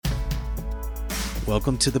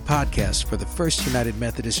Welcome to the podcast for the First United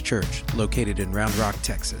Methodist Church, located in Round Rock,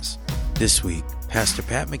 Texas. This week, Pastor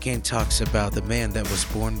Pat McCain talks about the man that was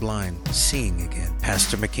born blind, seeing again.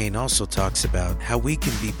 Pastor McCain also talks about how we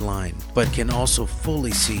can be blind, but can also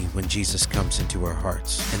fully see when Jesus comes into our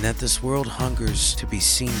hearts, and that this world hungers to be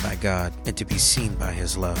seen by God and to be seen by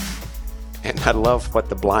His love. And I love what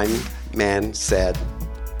the blind man said.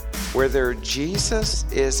 Whether Jesus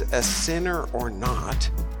is a sinner or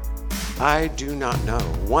not, I do not know.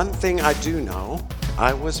 One thing I do know,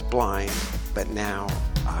 I was blind, but now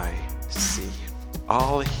I see.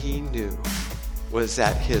 All he knew was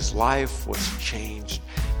that his life was changed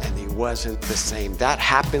and he wasn't the same. That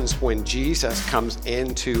happens when Jesus comes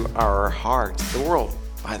into our hearts. The world,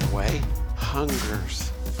 by the way,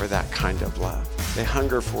 hungers for that kind of love. They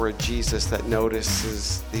hunger for a Jesus that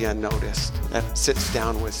notices the unnoticed, that sits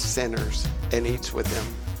down with sinners and eats with them,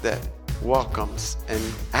 that welcomes and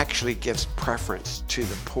actually gives preference to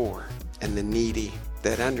the poor and the needy,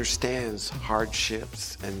 that understands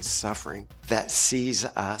hardships and suffering, that sees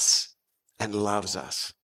us and loves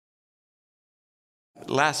us.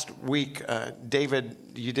 Last week, David,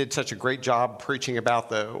 you did such a great job preaching about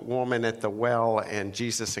the woman at the well and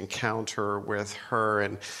Jesus' encounter with her,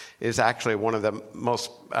 and is actually one of the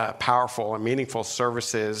most powerful and meaningful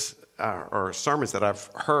services or sermons that I've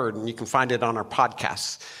heard, and you can find it on our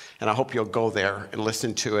podcasts. And I hope you'll go there and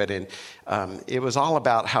listen to it. And it was all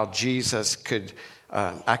about how Jesus could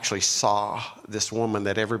actually saw this woman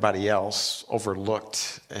that everybody else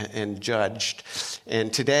overlooked and judged.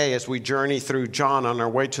 And today, as we journey through John on our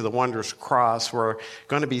way to the Wondrous Cross, we're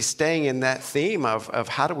going to be staying in that theme of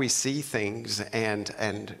how do we see things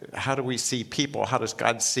and how do we see people? How does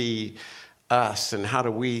God see us? And how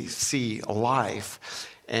do we see life?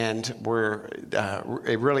 And we're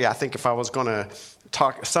really, I think if I was going to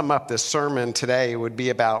sum up this sermon today, it would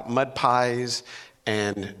be about mud pies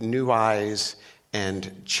and new eyes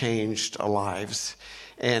and changed lives.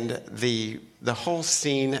 And the whole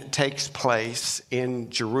scene takes place in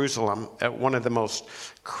Jerusalem at one of the most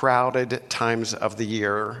crowded times of the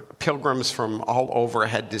year. Pilgrims from all over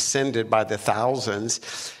had descended by the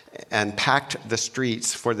thousands and packed the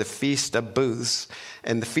streets for the Feast of Booths.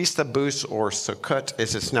 And the Feast of Booths, or Sukkot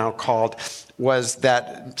as it's now called, was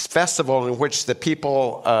that festival in which the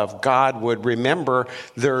people of God would remember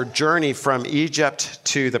their journey from Egypt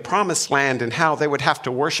to the Promised Land and how they would have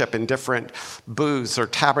to worship in different booths or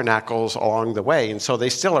tabernacles along the way. And so they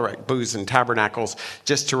still erect booths and tabernacles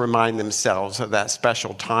just to remind themselves of that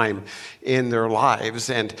special time in their lives.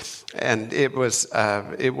 And it was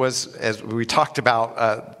as we talked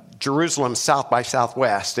about, Jerusalem South by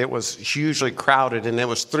Southwest. It was hugely crowded, and it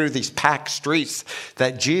was through these packed streets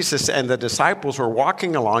that Jesus and the disciples were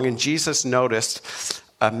walking along, and Jesus noticed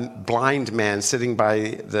a blind man sitting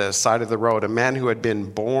by the side of the road, a man who had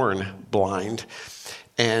been born blind.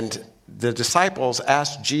 And the disciples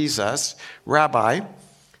asked Jesus, "Rabbi,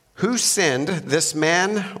 who sinned, this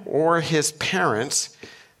man or his parents,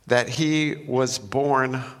 that he was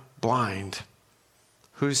born blind?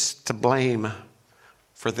 Who's to blame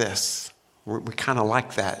for this?" We kind of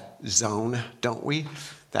like that zone, don't we?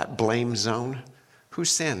 That blame zone. Who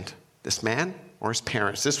sinned, this man or his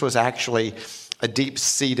parents? This was actually a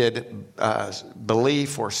deep-seated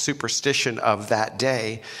belief or superstition of that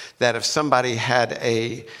day, that if somebody had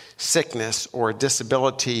a sickness or a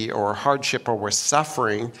disability or hardship or was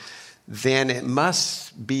suffering, then it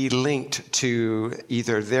must be linked to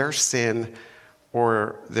either their sin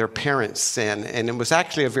or their parents' sin. And it was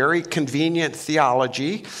actually a very convenient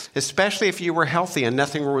theology, especially if you were healthy and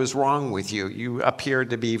nothing was wrong with you. You appeared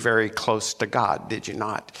to be very close to God, did you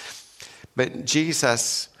not? But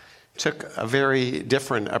Jesus took a very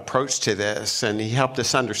different approach to this, and he helped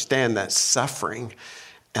us understand that suffering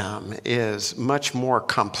is much more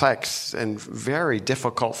complex and very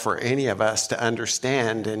difficult for any of us to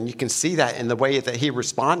understand. And you can see that in the way that he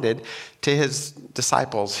responded to his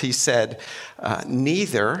disciples. He said,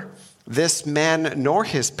 neither this man nor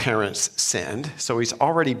his parents sinned. So he's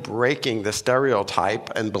already breaking the stereotype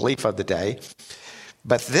and belief of the day.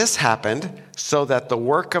 But this happened so that the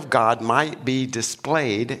work of God might be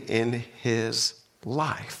displayed in his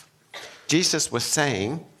life. Jesus was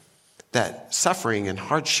saying that suffering and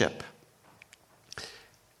hardship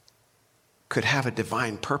could have a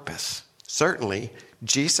divine purpose. Certainly,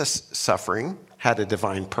 Jesus' suffering had a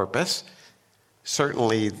divine purpose.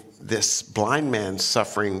 Certainly, this blind man's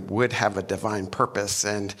suffering would have a divine purpose.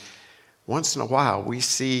 And once in a while, we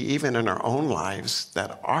see, even in our own lives,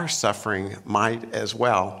 that our suffering might as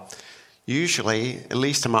well. Usually, at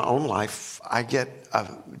least in my own life, I get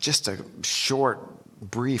just a short,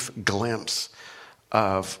 brief glimpse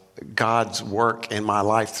of God's work in my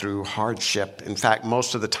life through hardship. In fact,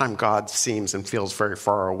 most of the time, God seems and feels very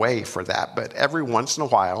far away for that. But every once in a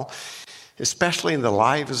while, especially in the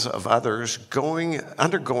lives of others,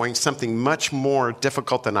 undergoing something much more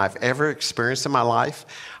difficult than I've ever experienced in my life,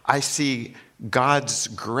 I see God's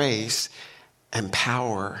grace and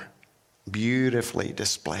power beautifully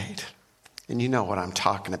displayed. And you know what I'm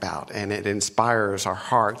talking about, and it inspires our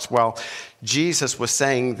hearts. Well, Jesus was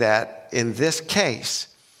saying that in this case,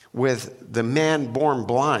 with the man born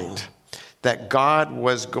blind, that God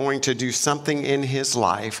was going to do something in his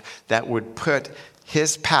life that would put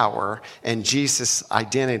his power and Jesus'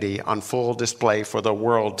 identity on full display for the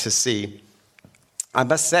world to see. I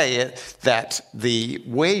must say that the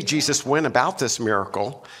way Jesus went about this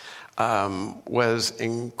miracle was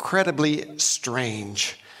incredibly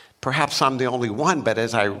strange. Perhaps I'm the only one, but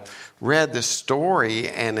as I read the story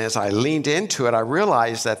and as I leaned into it, I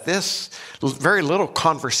realized that this very little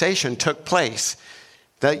conversation took place.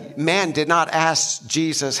 The man did not ask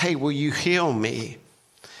Jesus, "Hey, will you heal me?"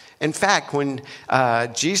 In fact, when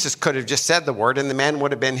Jesus could have just said the word and the man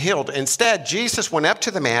would have been healed. Instead, Jesus went up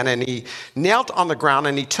to the man and he knelt on the ground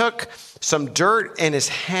and he took some dirt in his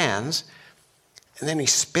hands and then he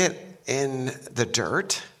spit in the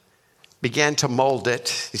dirt, began to mold it.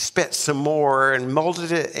 He spit some more and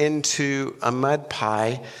molded it into a mud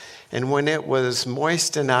pie. And when it was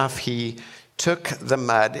moist enough, he took the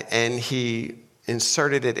mud and he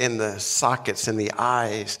inserted it in the sockets in the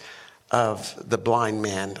eyes of the blind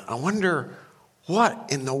man. I wonder what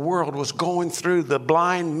in the world was going through the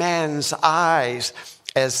blind man's eyes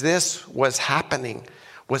as this was happening.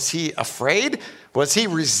 Was he afraid? Was he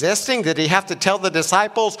resisting? Did he have to tell the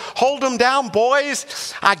disciples, "Hold him down,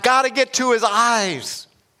 boys. I got to get to his eyes"?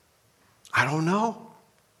 I don't know.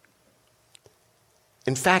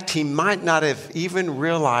 In fact, he might not have even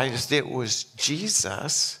realized it was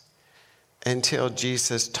Jesus until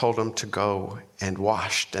Jesus told him to go and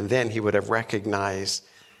wash. And then he would have recognized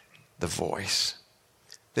the voice.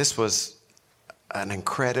 This was an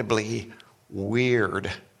incredibly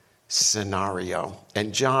weird scenario.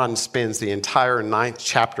 And John spends the entire 9th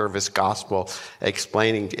chapter of his gospel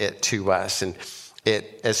explaining it to us. And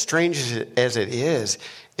it, as strange as it is,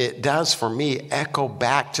 it does for me echo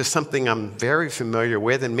back to something I'm very familiar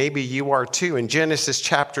with, and maybe you are too. In Genesis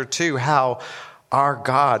chapter 2, how our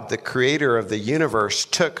God, the creator of the universe,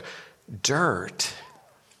 took dirt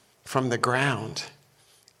from the ground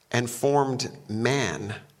and formed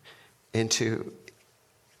man into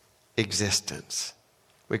existence.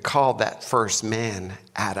 We call that first man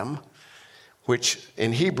Adam, which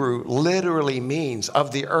in Hebrew literally means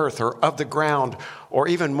of the earth or of the ground, or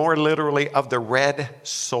even more literally of the red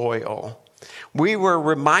soil. We were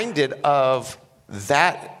reminded of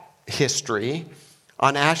that history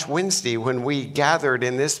on Ash Wednesday when we gathered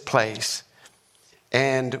in this place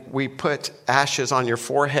and we put ashes on your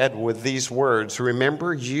forehead with these words: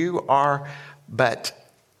 "Remember, you are but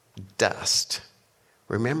dust.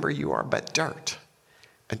 Remember, you are but dirt,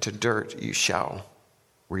 and to dirt you shall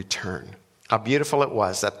return." How beautiful it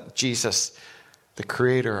was that Jesus, the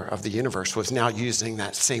creator of the universe, was now using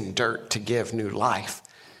that same dirt to give new life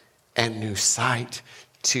and new sight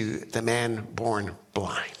to the man born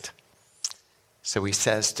blind. So he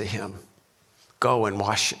says to him, "Go and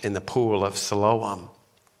wash in the pool of Siloam."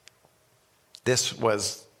 This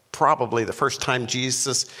was probably the first time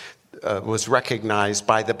Jesus was recognized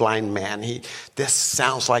by the blind man. This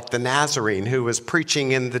sounds like the Nazarene who was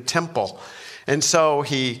preaching in the temple. And so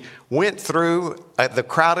he went through the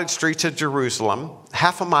crowded streets of Jerusalem,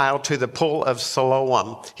 half a mile to the pool of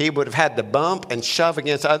Siloam. He would have had to bump and shove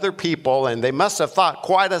against other people, and they must have thought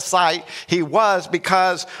quite a sight he was,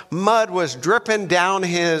 because mud was dripping down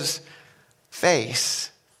his face.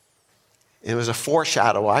 It was a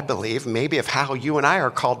foreshadow, I believe, maybe of how you and I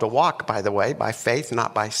are called to walk, by the way, by faith,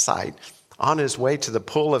 not by sight. On his way to the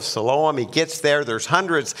pool of Siloam, he gets there. There's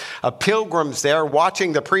hundreds of pilgrims there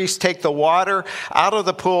watching the priests take the water out of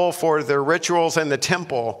the pool for their rituals in the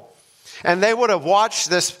temple. And they would have watched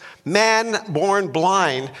this man born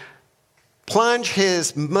blind plunge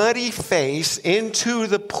his muddy face into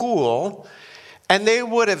the pool, and they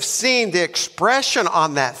would have seen the expression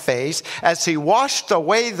on that face as he washed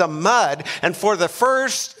away the mud. And for the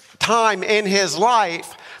first time in his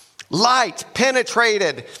life, light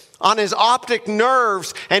penetrated on his optic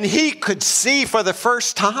nerves, and he could see for the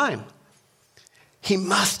first time. He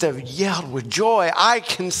must have yelled with joy, "I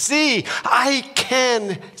can see, I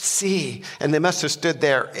can see." And they must have stood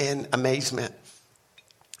there in amazement.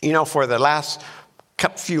 You know, for the last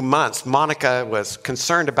few months, Monica was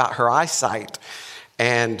concerned about her eyesight,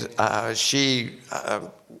 and she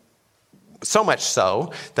So much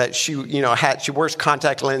so that she wears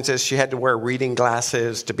contact lenses. She had to wear reading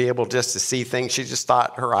glasses to be able just to see things. She just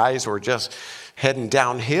thought her eyes were just heading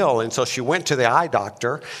downhill. And so she went to the eye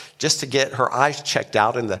doctor just to get her eyes checked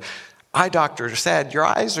out. And the eye doctor said, "Your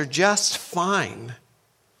eyes are just fine.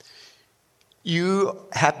 You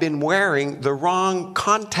have been wearing the wrong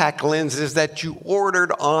contact lenses that you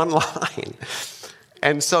ordered online."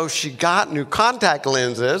 And so she got new contact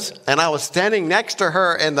lenses, and I was standing next to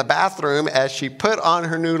her in the bathroom as she put on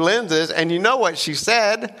her new lenses, and you know what she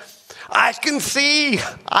said? "I can see,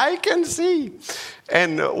 I can see."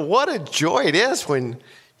 And what a joy it is when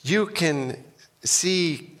you can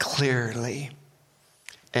see clearly.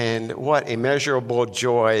 And what immeasurable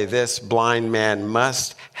joy this blind man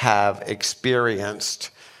must have experienced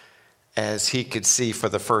as he could see for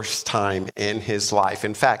the first time in his life.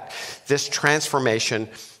 In fact, this transformation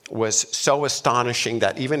was so astonishing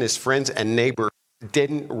that even his friends and neighbors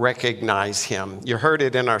didn't recognize him. You heard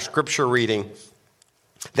it in our scripture reading.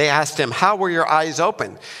 They asked him, "How were your eyes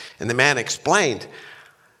open?" And the man explained,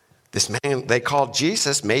 "This man they called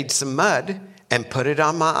Jesus made some mud and put it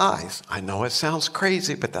on my eyes." I know it sounds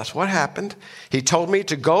crazy, but that's what happened. "He told me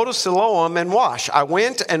to go to Siloam and wash. I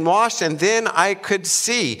went and washed, and then I could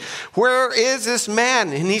see." "Where is this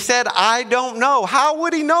man?" And he said, "I don't know." How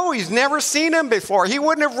would he know? He's never seen him before. He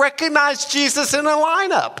wouldn't have recognized Jesus in a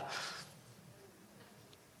lineup.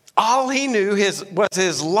 All he knew was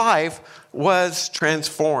his life was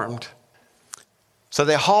transformed. So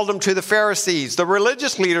they hauled him to the Pharisees, the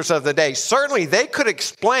religious leaders of the day. Certainly they could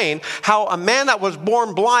explain how a man that was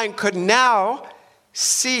born blind could now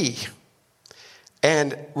see.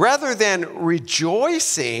 And rather than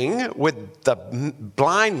rejoicing with the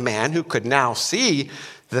blind man who could now see,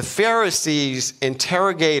 the Pharisees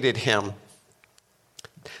interrogated him.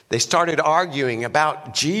 They started arguing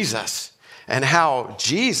about Jesus and how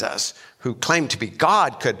Jesus, who claimed to be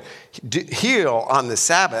God, could heal on the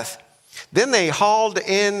Sabbath. Then they hauled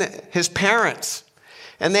in his parents,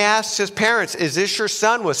 and they asked his parents, "Is this your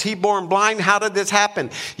son? Was he born blind? How did this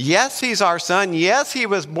happen?" "Yes, he's our son. Yes, he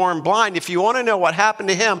was born blind. If you want to know what happened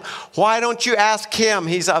to him, why don't you ask him?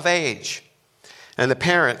 He's of age." And the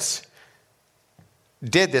parents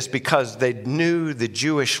did this because they knew the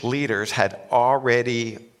Jewish leaders had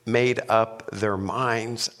already made up their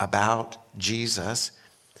minds about Jesus,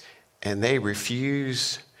 and they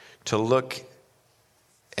refused to look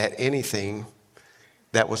at anything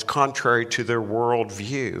that was contrary to their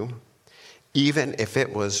worldview, even if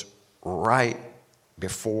it was right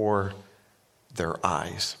before their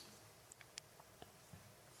eyes.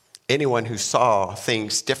 Anyone who saw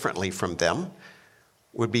things differently from them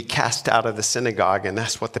would be cast out of the synagogue, and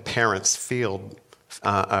that's what the parents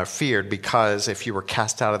feared, because if you were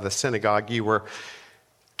cast out of the synagogue, you were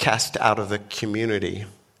cast out of the community.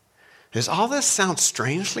 Does all this sound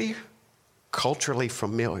strangely culturally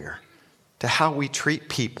familiar to how we treat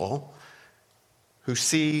people who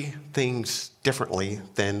see things differently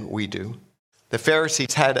than we do? The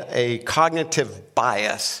Pharisees had a cognitive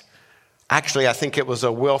bias. Actually, I think it was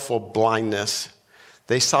a willful blindness.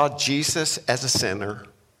 They saw Jesus as a sinner,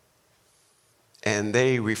 and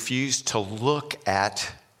they refused to look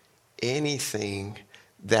at anything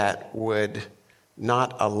that would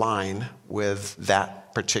not align with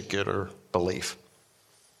that particular belief.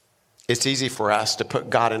 It's easy for us to put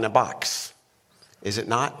God in a box, is it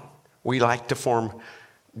not? We like to form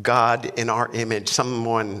God in our image,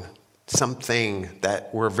 something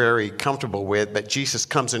that we're very comfortable with, but Jesus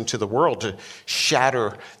comes into the world to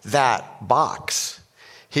shatter that box.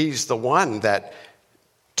 He's the one that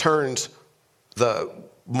turns the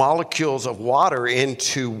molecules of water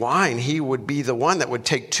into wine. He would be the one that would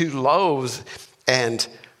take 2 loaves and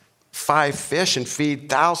 5 fish and feed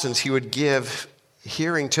thousands. He would give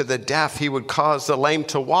hearing to the deaf. He would cause the lame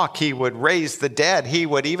to walk. He would raise the dead. He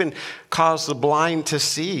would even cause the blind to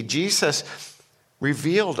see. Jesus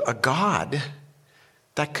revealed a God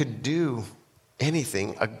that could do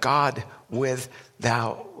anything, a God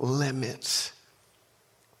without limits.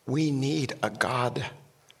 We need a God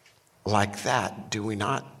like that, do we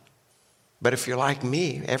not? But if you're like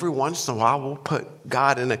me, every once in a while we'll put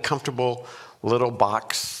God in a comfortable little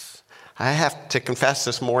box. I have to confess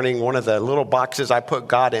this morning, one of the little boxes I put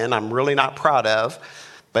God in, I'm really not proud of,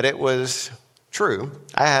 but it was true.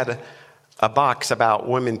 I had a box about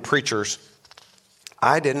women preachers.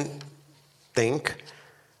 I didn't think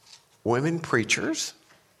women preachers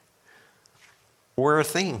were a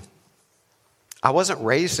thing. I wasn't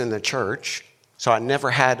raised in the church, so I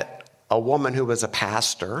never had a woman who was a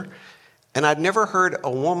pastor, and I'd never heard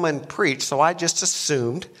a woman preach, so I just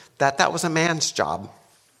assumed that that was a man's job.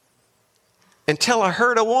 until I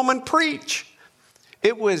heard a woman preach.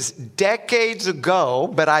 It was decades ago,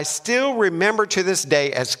 but I still remember to this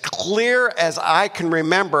day, as clear as I can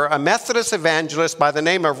remember, a Methodist evangelist by the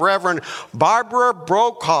name of Reverend Barbara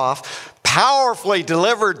Brokoff powerfully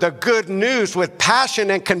delivered the good news with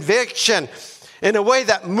passion and conviction in a way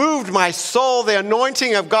that moved my soul. The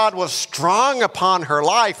anointing of God was strong upon her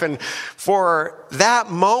life. And for that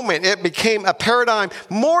moment, it became a paradigm,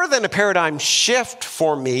 more than a paradigm shift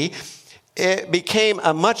for me. It became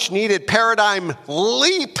a much needed paradigm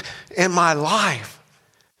leap in my life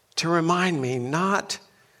to remind me not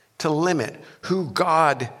to limit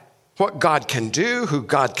what God can do, who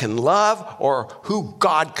God can love, or who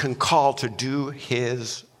God can call to do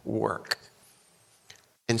his work.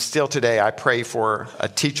 And still today, I pray for a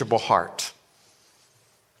teachable heart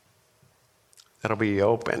that'll be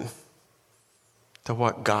open to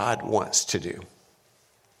what God wants to do.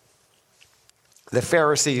 The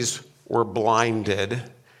Pharisees were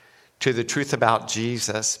blinded to the truth about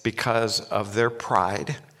Jesus because of their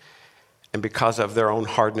pride and because of their own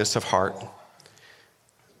hardness of heart.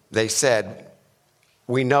 They said,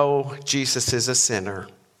 "We know Jesus is a sinner."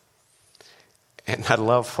 And I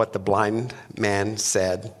love what the blind man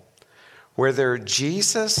said. "Whether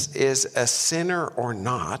Jesus is a sinner or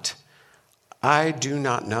not, I do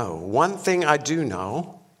not know. One thing I do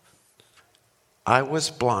know, I was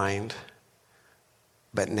blind,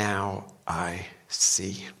 but now I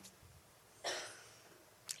see."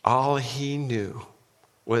 All he knew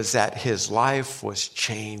was that his life was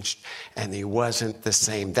changed and he wasn't the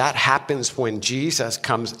same. That happens when Jesus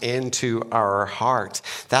comes into our hearts.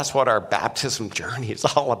 That's what our baptism journey is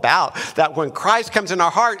all about. That when Christ comes in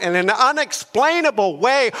our heart, in an unexplainable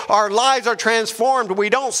way, our lives are transformed. We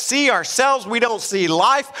don't see ourselves. We don't see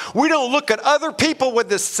life. We don't look at other people with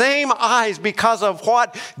the same eyes because of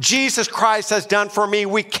what Jesus Christ has done for me.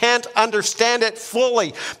 We can't understand it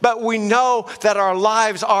fully, but we know that our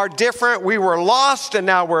lives are different. We were lost and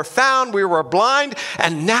now we're found. We were blind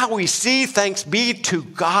and now we see, thanks be to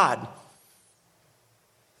God.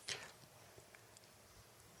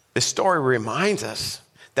 This story reminds us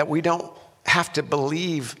that we don't have to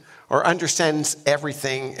believe or understand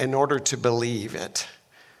everything in order to believe it.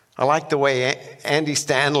 I like the way Andy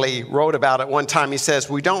Stanley wrote about it one time. He says,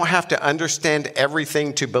 "We don't have to understand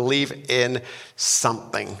everything to believe in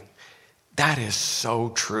something." That is so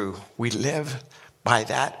true. We live by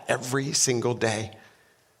that every single day.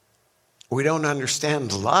 We don't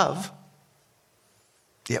understand love,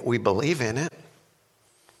 yet we believe in it.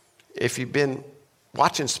 If you've been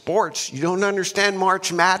watching sports, you don't understand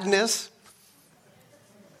March Madness.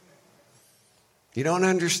 You don't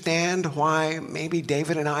understand why maybe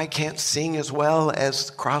David and I can't sing as well as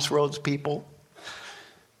Crossroads people.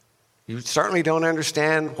 You certainly don't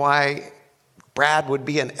understand why Brad would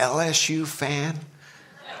be an LSU fan.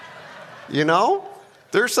 You know,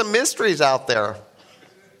 there's some mysteries out there.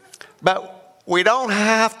 But we don't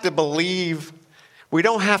have to believe, we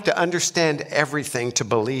don't have to understand everything to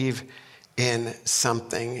believe in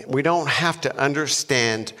something. We don't have to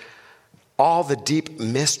understand all the deep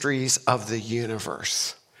mysteries of the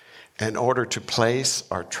universe in order to place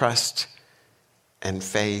our trust and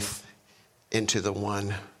faith into the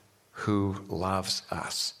one who loves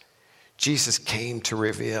us. Jesus came to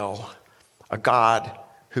reveal a God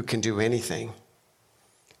who can do anything,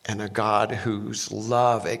 and a God whose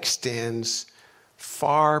love extends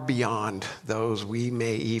far beyond those we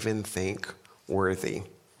may even think worthy.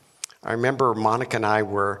 I remember Monica and I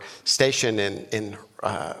were stationed in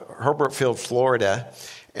Herbertfield, Florida,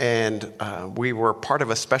 and we were part of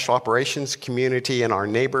a special operations community, and our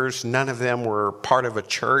neighbors, none of them were part of a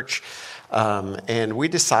church. And we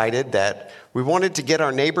decided that we wanted to get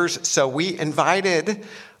our neighbors, so we invited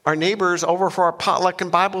our neighbors over for our potluck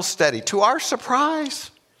and Bible study. To our surprise,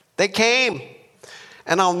 they came.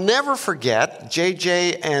 And I'll never forget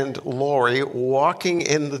JJ and Lori walking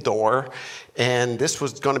in the door, and this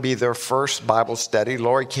was going to be their first Bible study.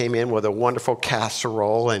 Lori came in with a wonderful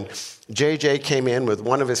casserole, and JJ came in with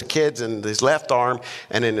one of his kids in his left arm,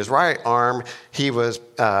 and in his right arm, he was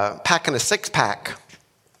packing a six-pack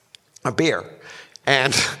of beer.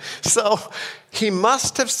 And so he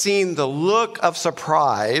must have seen the look of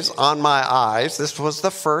surprise on my eyes. This was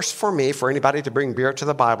the first for me, for anybody to bring beer to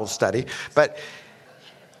the Bible study. But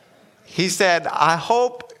he said,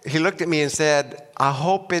 he looked at me and said, "I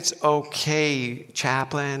hope it's okay,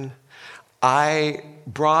 Chaplain. I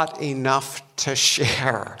brought enough to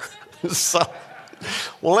share." So,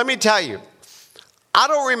 well, let me tell you, I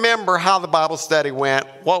don't remember how the Bible study went,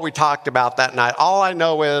 what we talked about that night. All I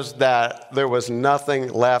know is that there was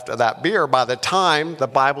nothing left of that beer by the time the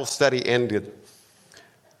Bible study ended.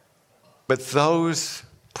 But those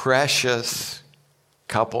precious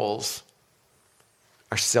couples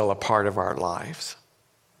are still a part of our lives.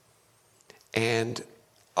 And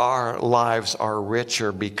our lives are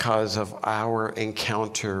richer because of our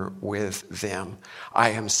encounter with them.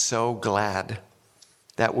 I am so glad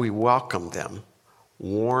that we welcome them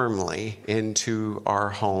warmly into our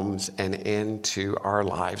homes and into our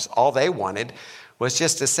lives. All they wanted was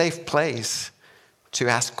just a safe place to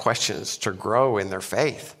ask questions, to grow in their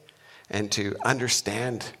faith, and to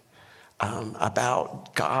understand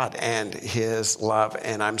about God and his love.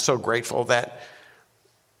 And I'm so grateful that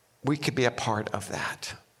we could be a part of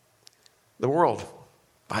that. The world,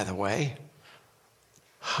 by the way,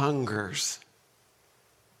 hungers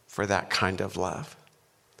for that kind of love.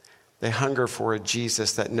 They hunger for a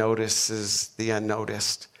Jesus that notices the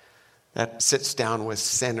unnoticed, that sits down with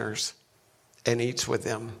sinners and eats with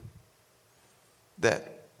them,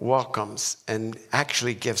 that welcomes and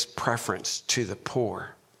actually gives preference to the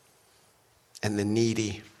poor and the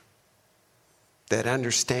needy, that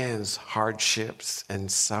understands hardships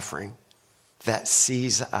and suffering, that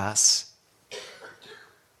sees us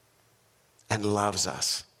and loves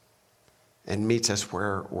us and meets us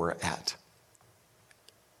where we're at.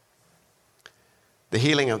 The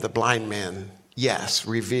healing of the blind man, yes,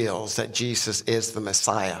 reveals that Jesus is the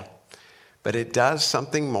Messiah, but it does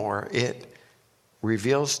something more. It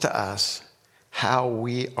reveals to us how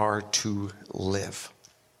we are to live,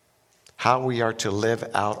 how we are to live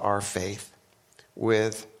out our faith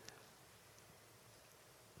with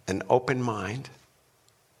an open mind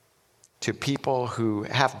to people who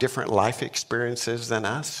have different life experiences than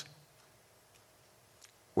us,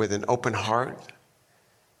 with an open heart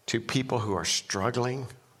to people who are struggling,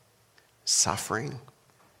 suffering,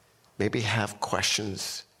 maybe have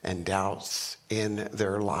questions and doubts in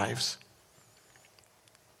their lives.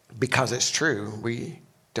 Because it's true, we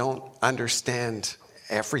don't understand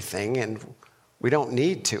everything, and we don't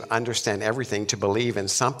need to understand everything to believe in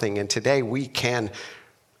something. And today we can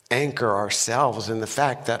anchor ourselves in the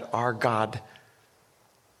fact that our God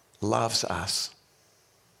loves us,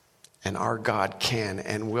 and our God can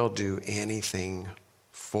and will do anything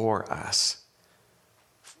for us,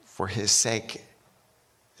 for his sake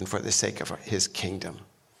and for the sake of his kingdom.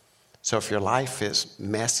 So if your life is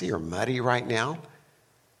messy or muddy right now,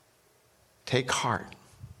 take heart.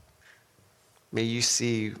 May you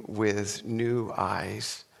see with new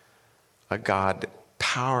eyes a God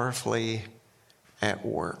powerfully at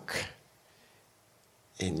work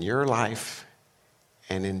in your life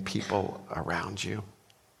and in people around you.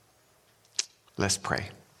 Let's pray.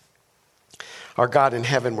 Our God in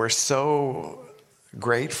heaven, we're so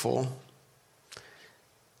grateful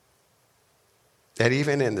that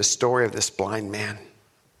even in the story of this blind man,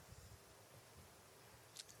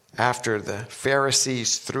 after the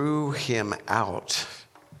Pharisees threw him out,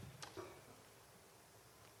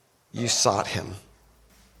 you sought him.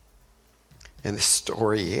 And the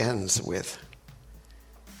story ends with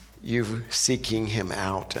you seeking him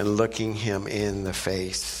out and looking him in the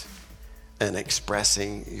face and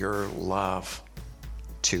expressing your love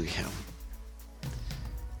to him.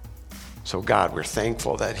 So God, we're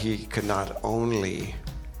thankful that he could not only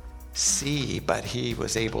see, but he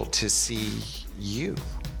was able to see you.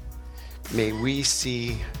 May we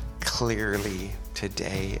see clearly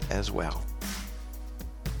today as well,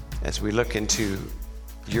 as we look into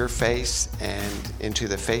your face and into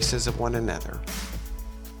the faces of one another.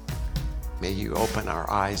 May you open our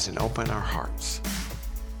eyes and open our hearts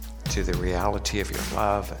to the reality of your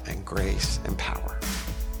love and grace and power.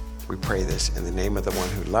 We pray this in the name of the one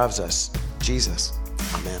who loves us, Jesus.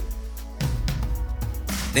 Amen.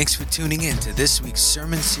 Thanks for tuning in to this week's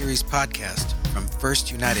Sermon Series podcast from First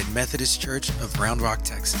United Methodist Church of Round Rock,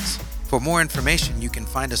 Texas. For more information, you can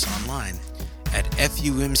find us online at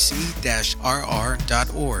fumc-rr.org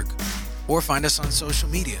or find us on social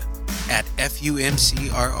media at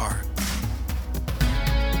FUMCRR.